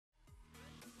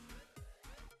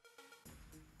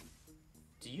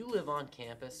Do you live on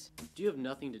campus? Do you have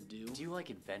nothing to do? Do you like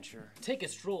adventure? Take a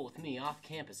stroll with me off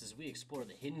campus as we explore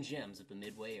the hidden gems of the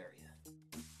Midway area.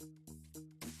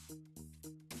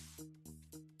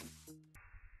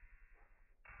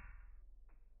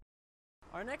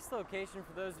 Our next location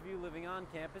for those of you living on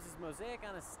campus is Mosaic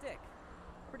on a Stick.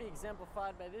 Pretty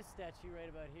exemplified by this statue right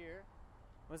about here.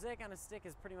 Mosaic on a Stick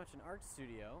is pretty much an art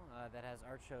studio that has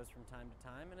art shows from time to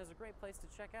time and is a great place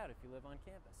to check out if you live on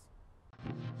campus.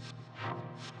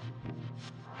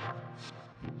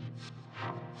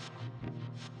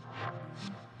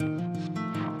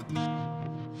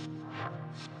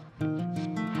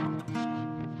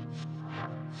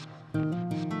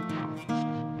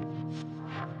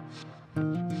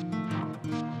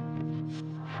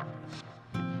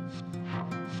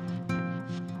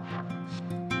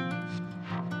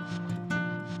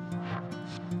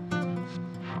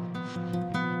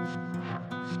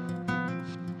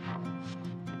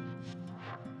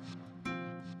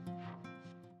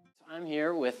 I'm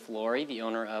here with Lori, the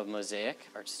owner of Mosaic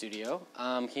Art Studio.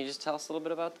 Can you just tell us a little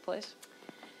bit about the place?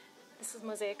 This is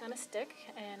Mosaic on a Stick,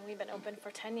 and we've been open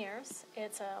for 10 years.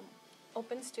 It's an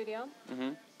open studio.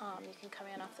 You can come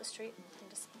in off the street and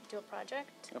just do a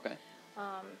project. Okay.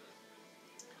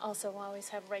 Also, we always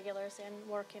have regulars in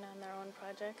working on their own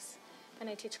projects. And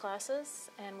I teach classes,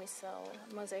 and we sell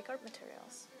mosaic art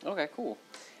materials. Okay, cool.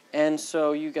 And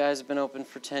so you guys have been open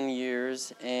for 10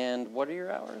 years, and what are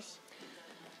your hours?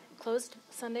 Closed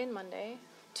Sunday and Monday,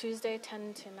 Tuesday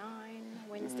 10 to 9,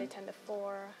 Wednesday 10 to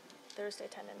 4, Thursday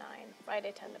 10 to 9,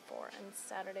 Friday 10 to 4, and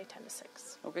Saturday 10 to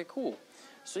 6. Okay, cool.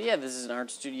 So yeah, this is an art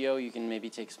studio. You can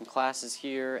maybe take some classes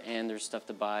here, and there's stuff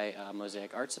to buy,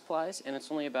 Mosaic art supplies, and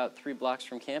it's only about 3 blocks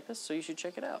from campus, so you should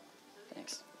check it out.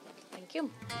 Thanks. Thank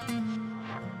you.